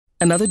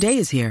Another day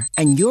is here,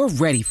 and you're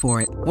ready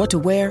for it. What to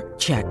wear?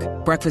 Check.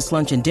 Breakfast,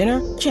 lunch, and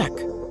dinner? Check.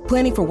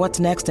 Planning for what's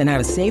next and how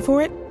to save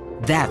for it?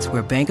 That's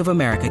where Bank of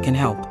America can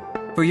help.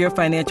 For your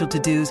financial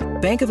to-dos,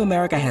 Bank of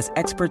America has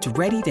experts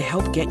ready to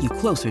help get you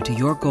closer to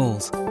your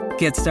goals.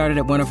 Get started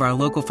at one of our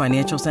local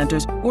financial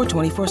centers or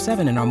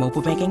 24/7 in our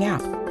mobile banking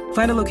app.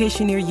 Find a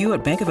location near you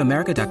at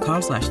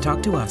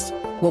bankofamerica.com/talktous.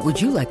 What would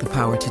you like the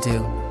power to do?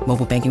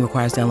 Mobile banking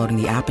requires downloading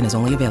the app and is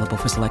only available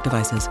for select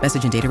devices.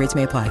 Message and data rates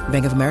may apply.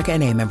 Bank of America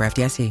N.A., member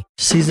FDIC.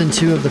 Season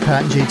 2 of the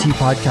Pat and JT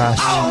podcast.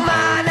 Oh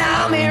man,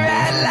 I'm here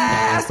at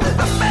last.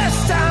 The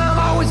best time,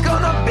 always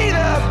gonna be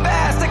the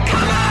best.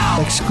 Come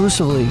on!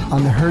 Exclusively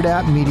on the Herd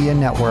App Media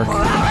Network. All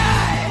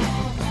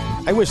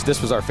right. I wish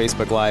this was our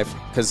Facebook Live,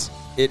 because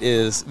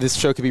this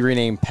show could be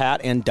renamed Pat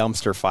and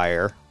Dumpster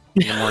Fire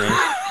in the morning.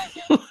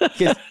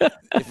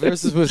 If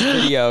this was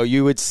video,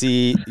 you would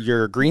see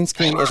your green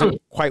screen isn't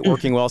quite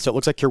working well, so it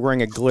looks like you're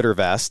wearing a glitter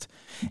vest.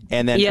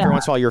 And then every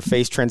once in a while, your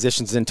face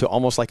transitions into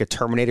almost like a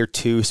Terminator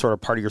 2 sort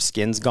of part of your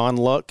skin's gone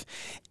look.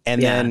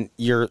 And then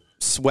you're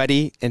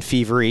sweaty and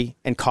fevery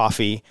and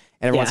coffee.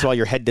 And every once in a while,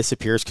 your head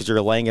disappears because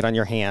you're laying it on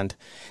your hand.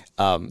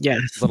 A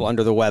little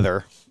under the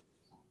weather.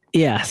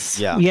 Yes.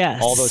 Yeah.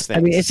 Yes. All those things.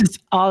 I mean, it's just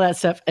all that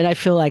stuff. And I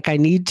feel like I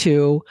need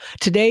to.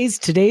 Today's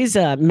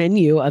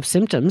menu of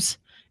symptoms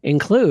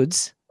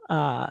includes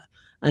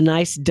a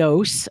nice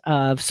dose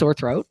of sore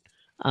throat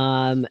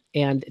and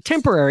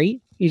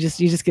temporary. You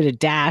just get a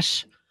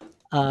dash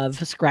of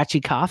scratchy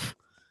cough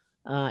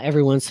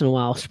every once in a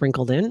while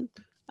sprinkled in,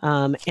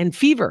 and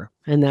fever.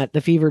 And that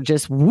the fever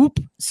just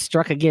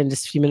struck again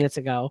just a few minutes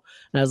ago.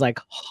 And I was like,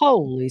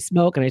 holy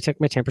smoke. And I took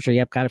my temperature.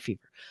 Yep, got a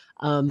fever.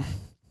 I've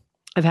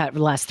had it for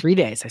the last 3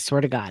 days. I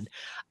swear to God.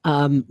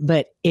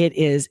 But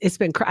it's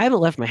been, I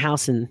haven't left my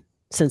house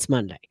since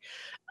Monday.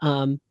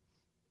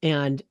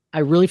 And I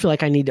really feel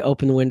like I need to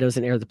open the windows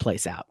and air the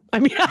place out. I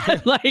mean,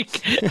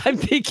 I'm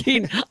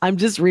thinking I'm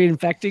just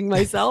reinfecting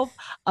myself.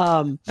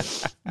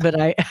 But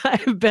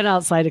I've been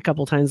outside a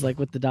couple times, like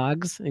with the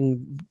dogs,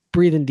 and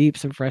breathing deep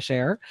some fresh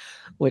air,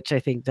 which I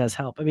think does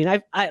help. I mean,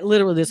 I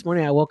literally this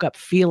morning, I woke up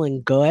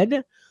feeling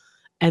good,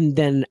 and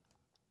then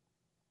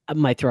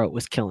my throat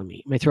was killing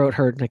me. My throat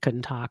hurt and I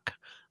couldn't talk.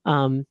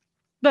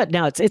 But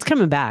now it's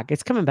coming back.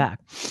 It's coming back.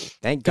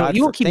 Thank God.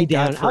 You won't keep me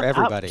down. God for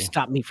everybody.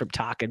 Stop me from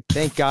talking.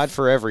 Thank God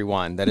for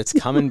everyone that it's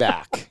coming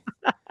back.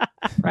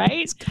 Right?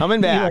 It's coming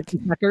back.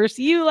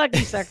 You lucky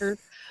suckers.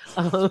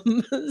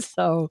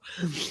 So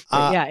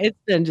it's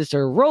been just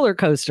a roller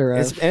coaster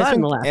of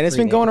fun. It's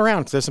been going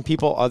around. There's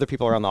other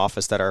people around the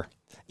office that are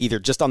either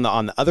just on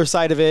the other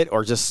side of it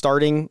or just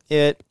starting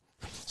it.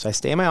 So I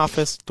stay in my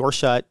office, door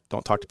shut,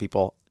 don't talk to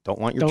people, don't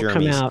want your germs.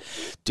 Come out.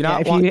 Do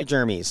not want your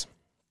germs.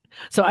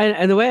 So,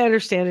 and the way I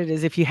understand it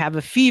is if you have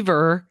a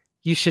fever,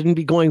 you shouldn't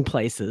be going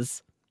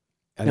places.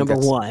 Number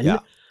one,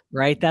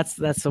 right? That's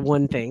the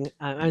one thing.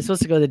 I'm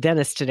supposed to go to the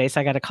dentist today,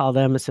 so I got to call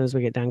them as soon as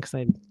we get done because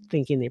I'm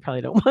thinking they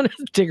probably don't want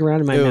to dig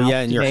around in my mouth. Yeah,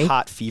 and your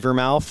hot fever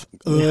mouth.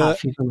 Hot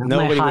fever mouth.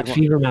 My hot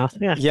fever mouth.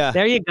 Yeah.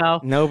 There you go.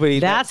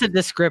 That's a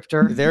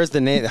descriptor. There's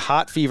the name.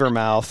 Hot fever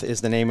mouth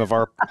is the name of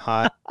our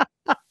hot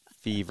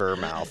fever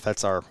mouth.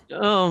 That's our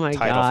title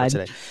for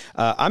today.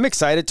 I'm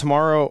excited.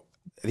 Tomorrow,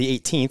 the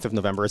 18th of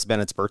November, is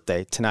Bennett's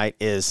birthday. Tonight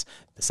is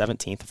the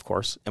 17th, of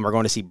course, and we're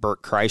going to see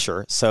Bert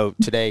Kreischer. So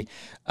today,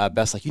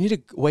 Beth's like, you need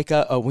to wake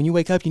up. When you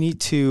wake up, you need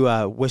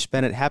to wish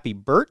Bennett happy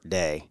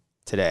birthday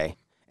today.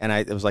 And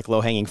it was like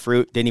low-hanging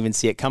fruit. Didn't even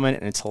see it coming,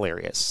 and it's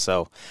hilarious.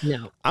 So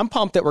I'm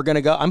pumped that we're going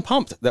to go. I'm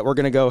pumped that we're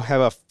going to go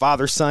have a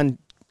father-son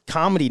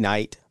comedy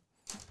night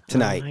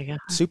tonight. Oh my God.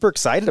 Super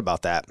excited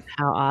about that.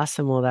 How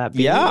awesome will that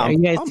be? Yeah.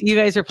 You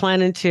guys are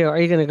planning to, are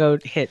you going to go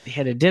hit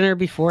a dinner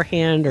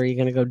beforehand, or are you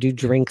going to go do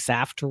drinks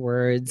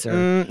afterwards?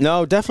 Or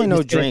no, definitely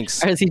no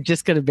drinks. Or is he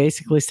just going to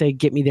basically say,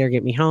 get me there,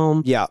 get me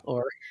home? Yeah.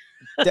 Or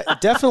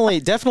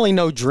definitely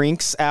no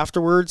drinks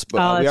afterwards.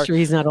 But that's true.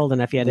 He's not old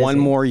enough yet. One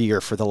more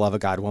year, for the love of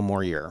God, one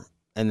more year.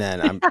 And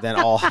then then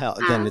all hell,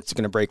 then it's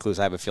going to break loose.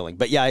 I have a feeling,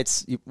 but yeah,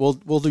 we'll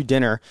do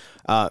dinner.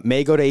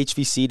 May go to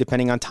HVC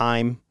depending on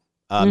time.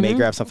 May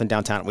grab something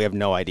downtown. We have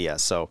no idea.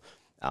 So,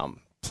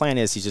 plan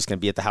is he's just going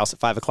to be at the house at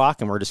 5:00,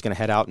 and we're just going to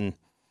head out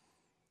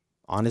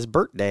on his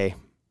birthday.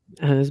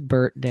 On his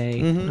birthday.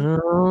 Mm-hmm.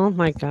 Oh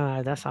my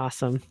God, that's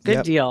awesome.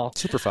 Good deal.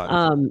 Super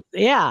fun.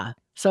 Yeah.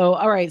 So,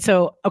 all right.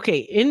 So, okay.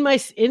 In my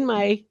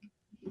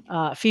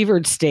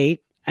fevered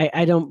state,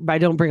 I don't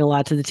bring a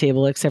lot to the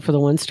table except for the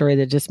one story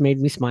that just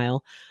made me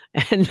smile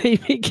and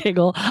made me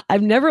giggle.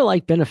 I've never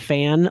been a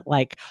fan.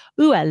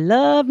 Ooh, I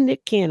love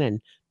Nick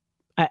Cannon.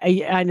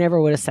 I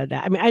never would have said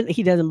that. I mean,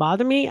 he doesn't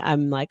bother me.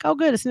 I'm like, oh,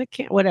 good, it's Nick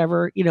Cannon.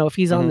 Whatever, if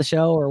he's on the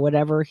show or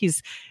whatever,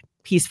 he's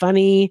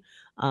funny.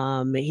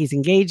 He's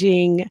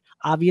engaging.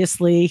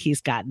 Obviously,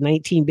 he's got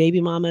 19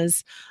 baby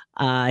mamas.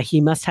 He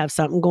must have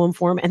something going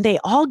for him, and they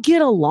all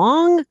get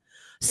along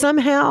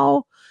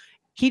somehow.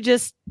 He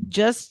just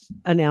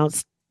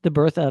announced the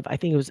birth of, I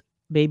think it was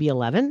baby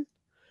 11,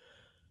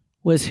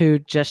 was who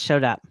just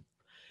showed up,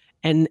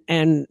 and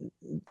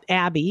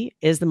Abby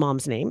is the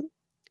mom's name.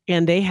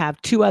 And they have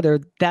two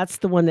other. That's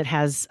the one that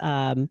has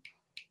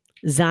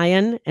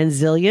Zion and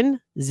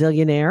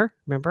Zillionaire.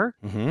 Remember?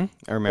 Mm-hmm.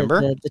 I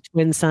remember the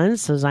twin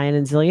sons. So Zion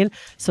and Zillion.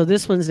 So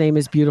this one's name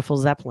is Beautiful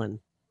Zeppelin.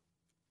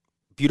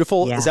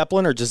 Beautiful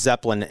Zeppelin, or just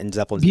Zeppelin and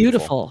Zeppelin's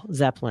Beautiful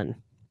Zeppelin.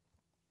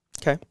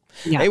 Okay.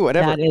 Yeah, hey,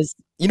 whatever. That is,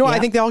 why I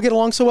think they all get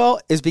along so well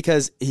is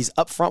because he's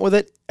upfront with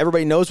it.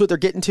 Everybody knows what they're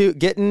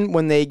getting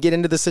when they get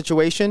into the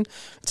situation.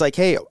 It's like,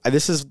 hey,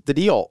 this is the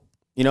deal.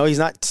 He's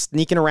not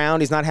sneaking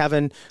around. He's not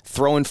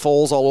throwing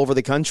foals all over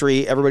the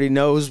country. Everybody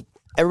knows.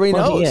 Everybody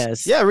knows. He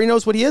is. Yeah, everybody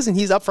knows what he is, and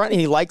he's upfront and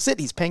he likes it.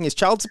 He's paying his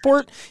child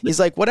support. He's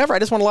like, whatever. I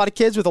just want a lot of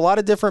kids with a lot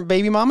of different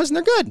baby mamas, and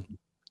they're good.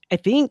 I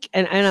think,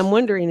 and I'm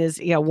wondering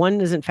one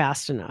isn't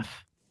fast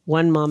enough.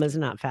 One mom is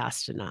not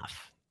fast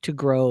enough to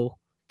grow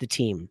the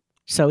team.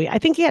 So I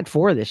think he had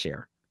 4 this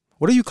year.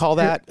 What do you call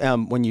that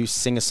when you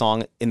sing a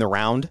song in the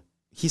round?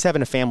 He's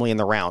having a family in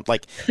the round.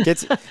 Like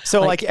it's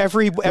so like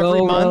every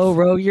month.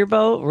 Row your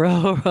boat.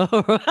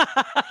 Row.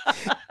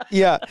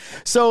 Yeah.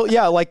 So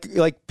yeah, like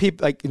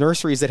people like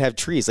nurseries that have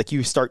trees. Like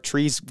you start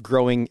trees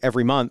growing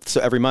every month.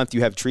 So every month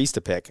you have trees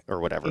to pick or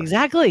whatever.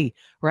 Exactly.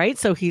 Right.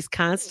 So he's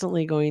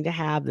constantly going to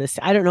have this.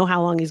 I don't know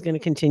how long he's going to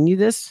continue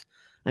this.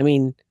 I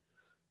mean,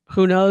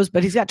 who knows?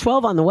 But he's got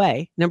 12 on the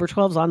way. Number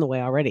 12 is on the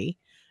way already.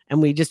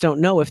 And we just don't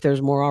know if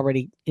there's more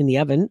already in the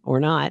oven or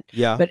not.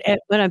 Yeah. But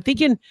I'm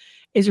thinking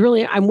is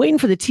really, I'm waiting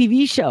for the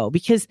TV show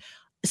because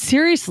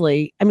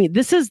seriously, I mean,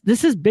 this is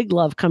Big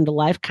Love come to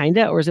life, kind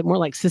of, or is it more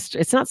like sister?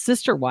 It's not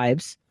Sister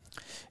Wives.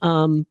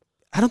 I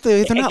don't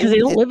think they're not because they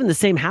don't live in the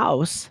same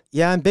house.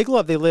 Yeah, in Big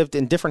Love they lived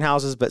in different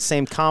houses but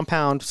same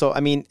compound. So I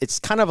mean, it's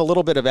kind of a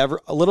little bit of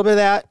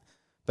that,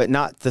 but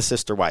not the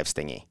Sister Wives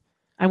thingy.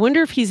 I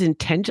wonder if he's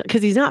intentional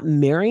because he's not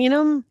marrying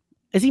them.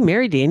 Is he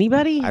married to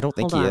anybody? I don't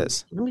think he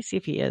is. Let me see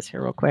if he is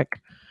here real quick.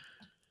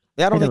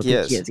 Yeah, I don't think he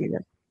is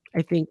either.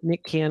 I think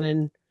Nick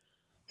Cannon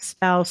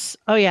spouse.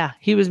 Oh yeah,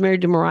 he was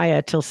married to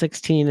Mariah till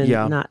 16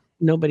 and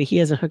nobody. He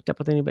hasn't hooked up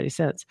with anybody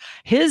since.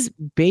 His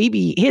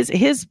baby,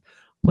 his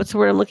what's the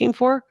word I'm looking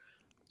for?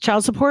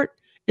 Child support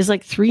is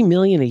like $3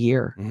 million a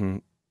year. Mm-hmm.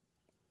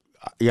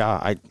 Yeah,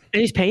 and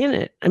he's paying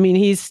it. I mean,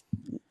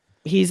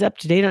 he's up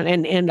to date on,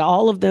 and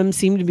all of them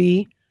seem to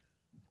be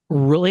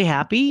really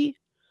happy.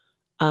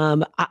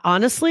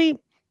 Honestly,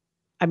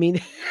 I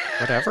mean,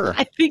 whatever.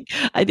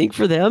 I think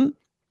for them,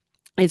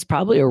 it's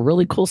probably a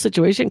really cool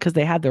situation because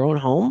they have their own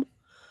home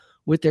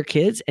with their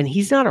kids, and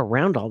he's not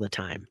around all the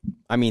time.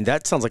 I mean,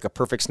 that sounds like a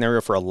perfect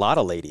scenario for a lot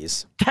of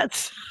ladies.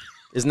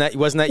 Wasn't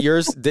that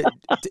yours?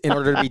 In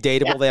order to be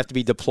dateable, they have to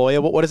be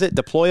deployable. What is it?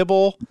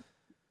 Deployable?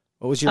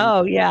 What was your?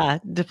 Oh yeah,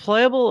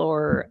 deployable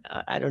or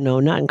I don't know,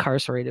 not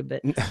incarcerated,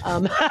 but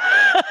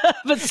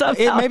but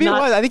somehow it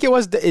was. I think it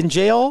was in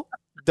jail,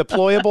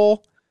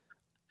 deployable.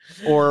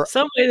 Or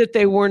some way that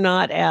they were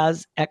not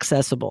as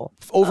accessible.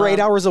 Over 8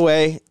 hours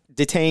away,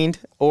 detained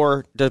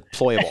or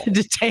deployable.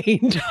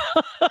 Detained.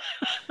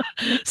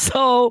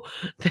 So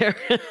there,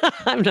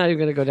 I'm not even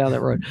going to go down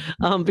that road.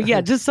 But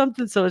yeah, just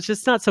something. So it's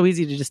just not so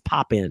easy to just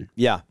pop in.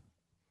 Yeah.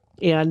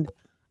 And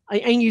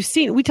you've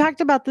seen, we talked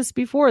about this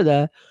before,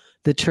 the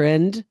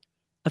trend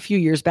a few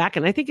years back,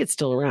 and I think it's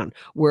still around,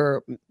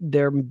 where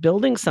they're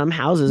building some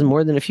houses,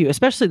 more than a few,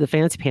 especially the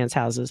fancy pants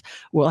houses,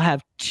 will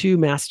have 2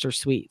 master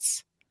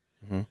suites.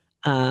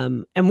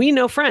 Mm-hmm. And we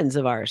know friends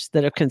of ours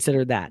that have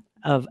considered that.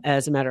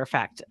 As a matter of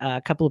fact, a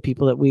couple of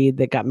people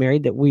that got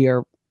married that we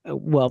are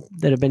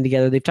that have been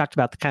together. They've talked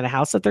about the kind of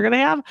house that they're going to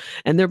have,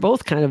 and they're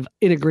both kind of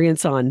in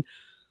agreement on.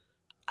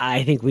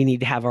 I think we need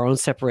to have our own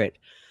separate,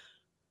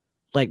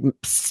 like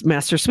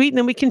master suite, and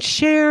then we can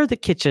share the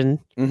kitchen.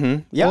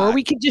 Mm-hmm. Yeah, or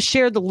we could just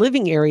share the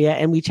living area,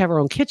 and we each have our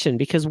own kitchen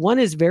because one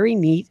is very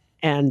neat.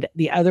 And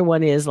the other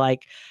one is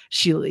like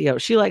she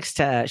likes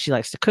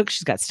to cook.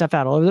 She's got stuff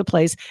out all over the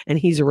place, and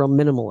he's a real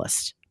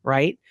minimalist,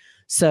 right?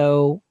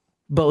 So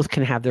both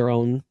can have their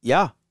own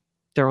thing.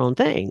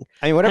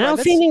 I mean, whatever. And I don't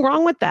see anything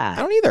wrong with that.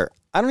 I don't either.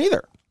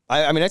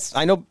 I mean,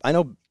 I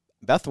know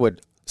Beth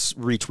would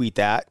retweet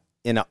that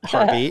in a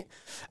heartbeat.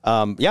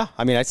 Yeah,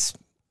 I mean,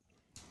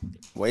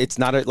 it's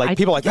not like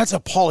people are like, that's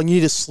appalling. You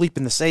need to sleep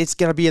in the same. It's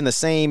gonna be in the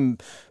same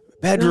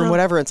bedroom,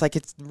 whatever. It's like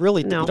it's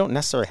really you don't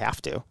necessarily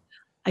have to.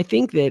 I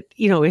think that,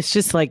 it's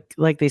just like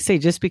they say,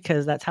 just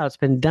because that's how it's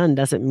been done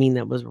doesn't mean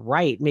that was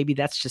right. Maybe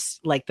that's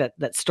just like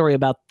that story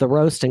about the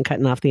roast and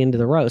cutting off the end of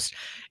the roast.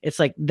 It's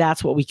like,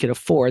 that's what we could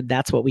afford.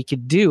 That's what we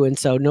could do. And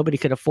so nobody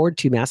could afford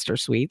 2 master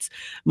suites.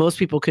 Most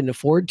people couldn't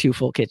afford 2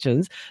 full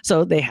kitchens.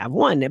 So they have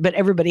one, but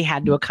everybody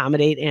had to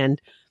accommodate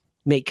and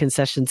make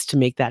concessions to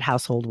make that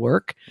household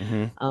work.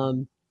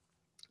 Mm-hmm.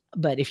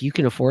 But if you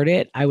can afford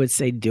it, I would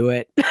say do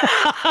it.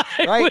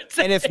 Right.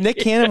 And if Nick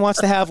Cannon wants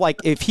to have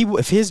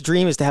if his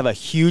dream is to have a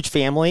huge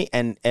family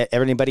and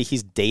everybody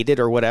he's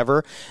dated or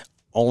whatever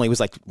only was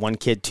like 1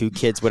 kid, 2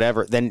 kids,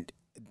 whatever, then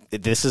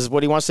this is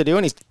what he wants to do.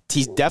 And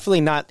he's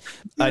definitely not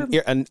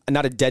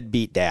not a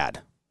deadbeat dad.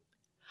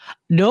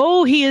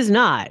 No, he is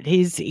not.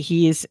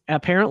 He's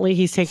apparently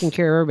he's taking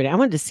care of everybody. I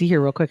wanted to see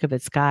here real quick if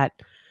it's got.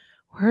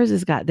 Where is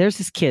his guy? There's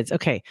his kids.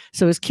 Okay.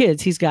 So his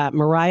kids, he's got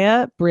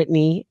Mariah,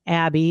 Brittany,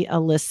 Abby,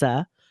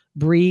 Alyssa,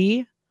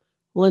 Bree,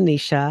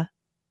 Lanisha,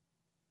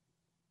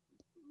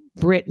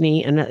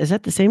 Brittany, and is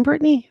that the same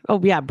Brittany? Oh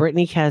yeah,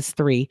 Brittany has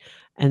 3,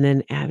 and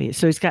then Abby.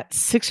 So he's got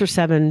 6 or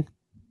 7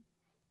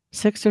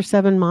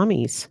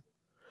 mommies.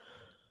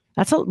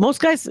 That's most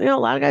guys. A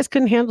lot of guys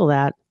couldn't handle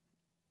that.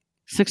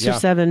 6 or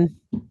 7.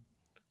 I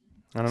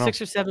don't know.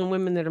 6 or 7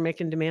 women that are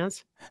making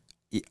demands.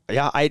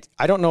 Yeah, I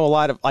don't know a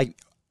lot of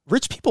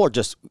rich people are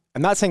just.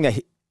 I'm not saying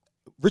that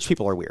rich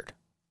people are weird.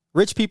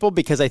 Rich people,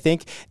 because I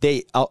think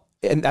they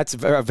and that's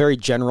a very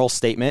general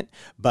statement,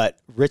 but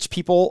rich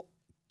people,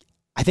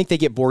 I think they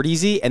get bored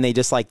easy and they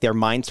just their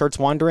mind starts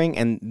wandering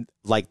and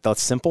the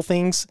simple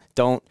things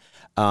don't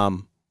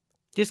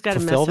just got to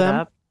mess them. It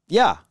up.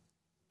 Yeah.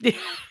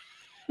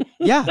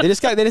 Yeah, they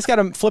just got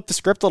to flip the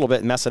script a little bit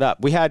and mess it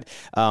up. We had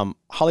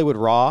Hollywood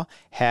Raw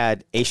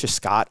had Aisha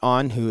Scott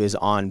on, who is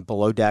on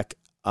Below Deck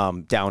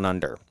Down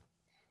Under.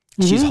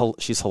 Mm-hmm.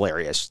 She's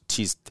hilarious.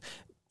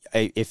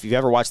 If you've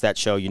ever watched that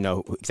show, you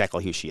know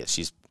exactly who she is.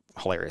 She's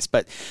hilarious.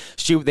 But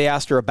they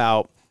asked her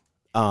about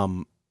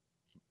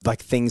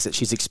things that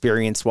she's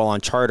experienced while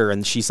on charter,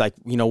 and she's like,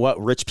 you know what,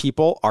 rich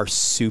people are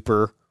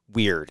super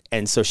weird.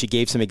 And so she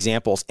gave some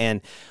examples,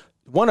 and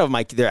one of them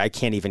I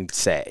can't even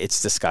say.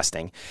 It's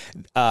disgusting.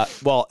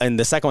 And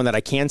the second one that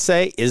I can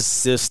say is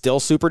still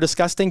super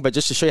disgusting, but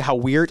just to show you how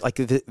weird,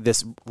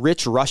 this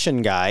rich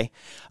Russian guy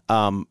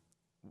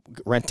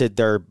rented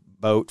their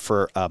boat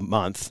for a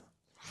month,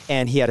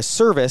 and he had a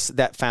service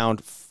that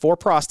found 4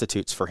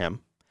 prostitutes for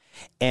him,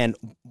 and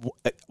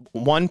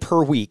one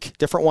per week,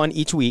 different one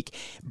each week.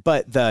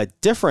 But the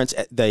difference,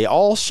 they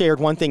all shared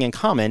one thing in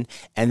common,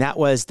 and that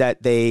was that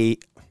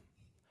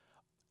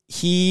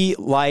he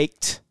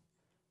liked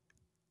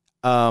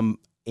Aunt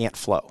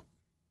Flo.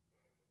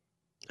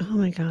 Oh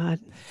my God.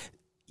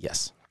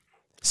 Yes.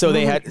 So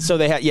there was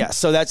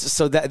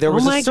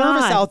a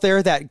service out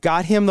there that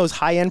got him those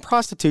high-end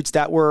prostitutes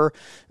that were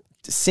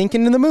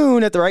sinking to the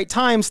moon at the right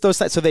times. So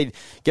they'd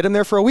get him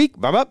there for a week,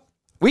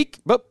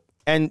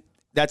 and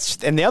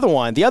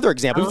the other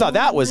example, you thought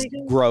that was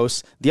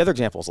gross. The other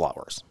example is a lot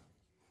worse.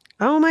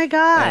 Oh my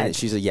God. And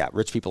she's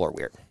rich people are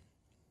weird.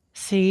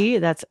 See,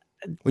 that's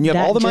when you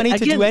have all the money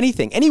to do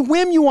anything, any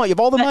whim you want, you have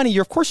all the money,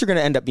 of course you're going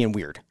to end up being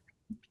weird.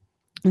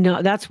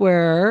 No, that's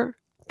where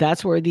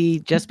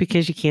the just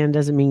because you can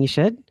doesn't mean you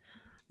should.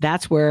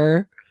 That's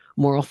where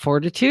moral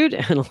fortitude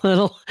and a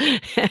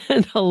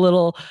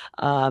little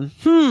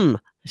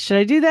should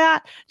I do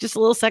that? Just a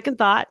little second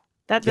thought.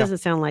 That doesn't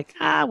sound like,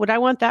 would I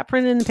want that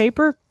printed in the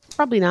paper?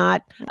 Probably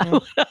not.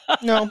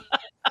 No,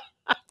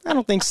 I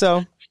don't think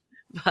so.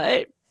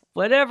 But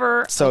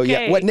whatever. So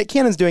what Nick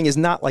Cannon's doing is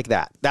not like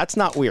that. That's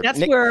not weird.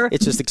 That's where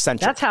it's just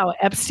eccentric. That's how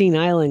Epstein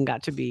Island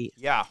got to be.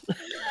 Yeah.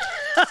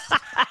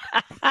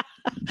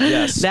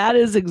 Yes. That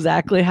is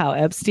exactly how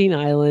Epstein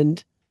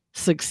Island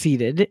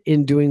succeeded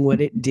in doing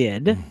what it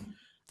did.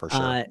 For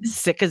sure.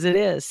 Sick as it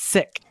is.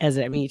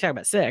 I mean, you talk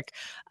about sick.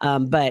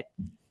 But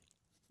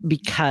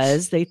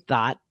because they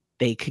thought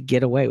they could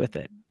get away with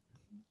it.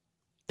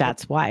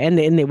 That's why. And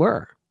they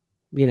were.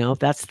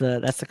 That's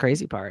the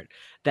crazy part.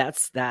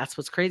 That's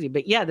what's crazy.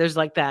 But yeah, there's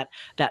that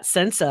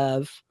sense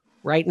of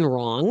right and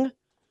wrong.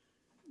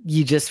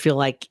 You just feel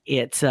like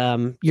it's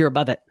you're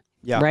above it.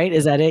 Yeah. Right?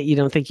 Is that it? You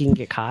don't think you can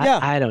get caught? Yeah.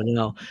 I don't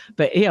know.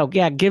 But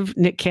give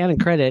Nick Cannon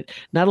credit.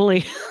 Not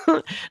only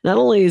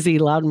is he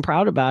loud and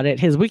proud about it,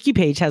 his wiki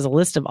page has a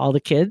list of all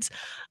the kids.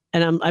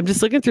 And I'm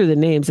just looking through the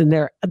names, and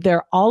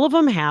they're all of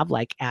them have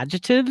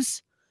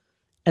adjectives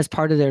as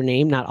part of their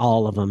name. Not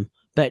all of them,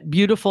 but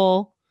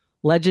beautiful,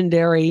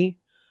 legendary,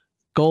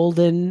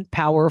 golden,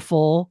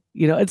 powerful.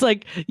 It's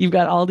you've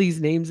got all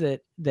these names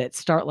that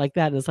start like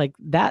that. And it's like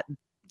that.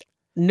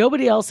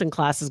 Nobody else in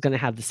class is going to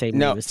have the same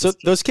name. So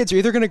those kids are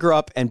either going to grow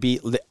up and be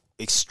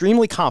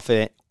extremely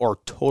confident or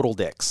total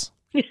dicks.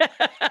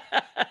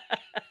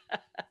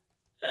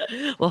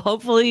 Well,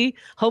 hopefully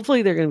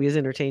they're going to be as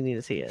entertaining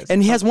as he is.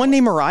 And he has one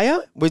named Mariah.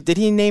 Did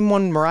he name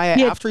one Mariah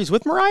after he's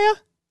with Mariah?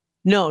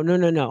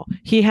 No.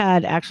 He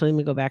had, actually, let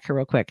me go back here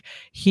real quick.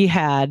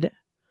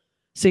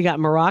 So you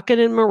got Moroccan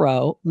and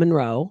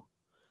Monroe,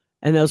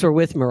 and those were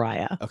with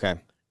Mariah. Okay.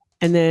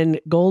 And then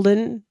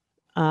Golden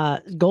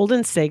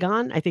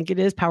Sagan, I think it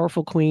is,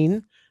 Powerful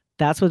Queen.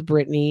 That's with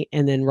Brittany.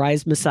 And then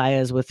Rise Messiah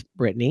is with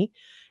Brittany.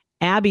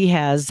 Abby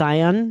has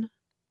Zion.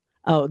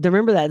 Oh,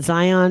 remember that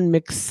Zion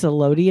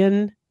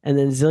Mixolydian and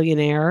then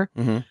Zillionaire.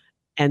 Mm-hmm.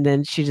 And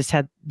then she just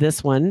had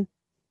this one,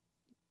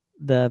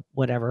 the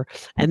whatever.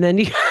 And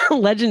then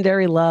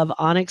Legendary Love,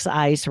 Onyx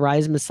Ice,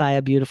 Rise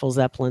Messiah, Beautiful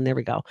Zeppelin. There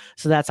we go.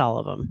 So that's all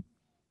of them.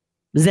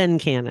 Zen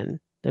Cannon.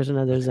 There's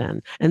another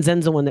Zen. And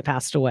Zen's the one that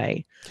passed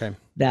away. Okay.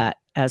 That,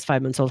 as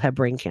 5 months old, had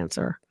brain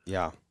cancer.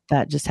 Yeah.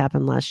 That just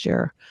happened last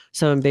year.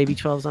 So, and Baby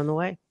 12's on the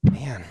way.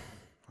 Man.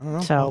 I don't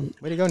know. So,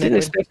 way to go, Nick. Didn't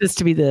expect this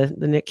to be the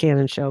Nick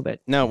Cannon show, but.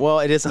 No, well,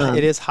 it is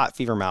Hot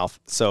Fever Mouth.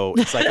 So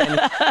it's like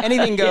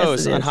anything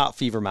goes on Hot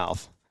Fever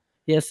Mouth.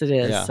 Yes, it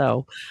is. Yeah.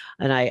 So,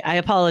 and I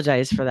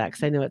apologize for that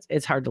because I know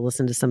it's hard to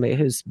listen to somebody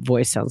whose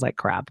voice sounds like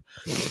crap.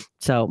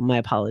 So my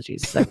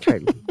apologies. I've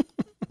tried.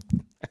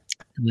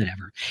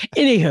 Whatever.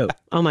 Anywho,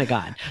 oh my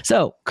God.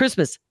 So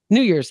Christmas, New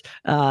Year's,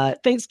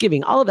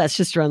 Thanksgiving, all of that's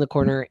just around the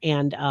corner.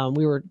 And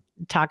we were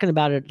talking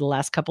about it the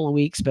last couple of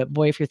weeks, but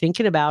boy, if you're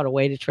thinking about a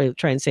way to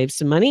try and save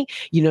some money,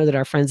 you know that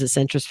our friends at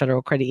Centris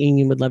Federal Credit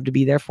Union would love to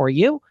be there for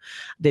you.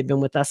 They've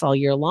been with us all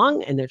year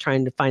long, and they're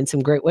trying to find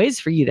some great ways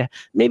for you to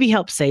maybe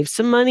help save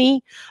some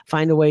money,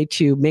 find a way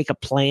to make a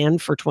plan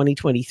for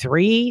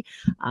 2023.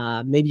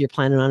 Maybe you're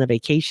planning on a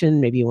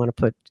vacation. Maybe you want to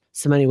put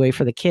some money away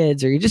for the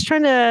kids, or you're just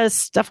trying to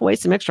stuff away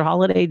some extra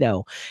holiday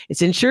dough.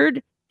 It's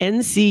insured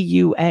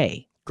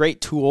NCUA. Great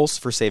tools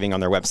for saving on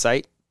their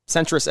website,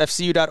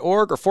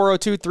 centrisfcu.org or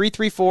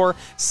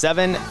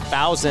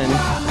 402-334-7000.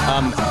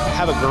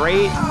 Have a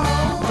great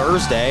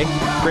Thursday,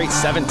 great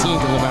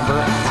 17th of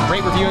November.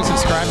 Rate, review, and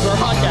subscribe to our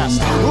podcast.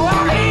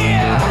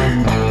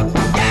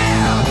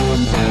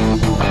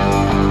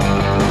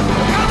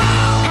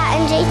 Pat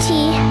and JT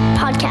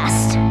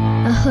Podcast,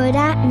 a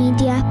Hurrdat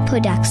Media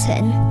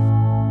Production.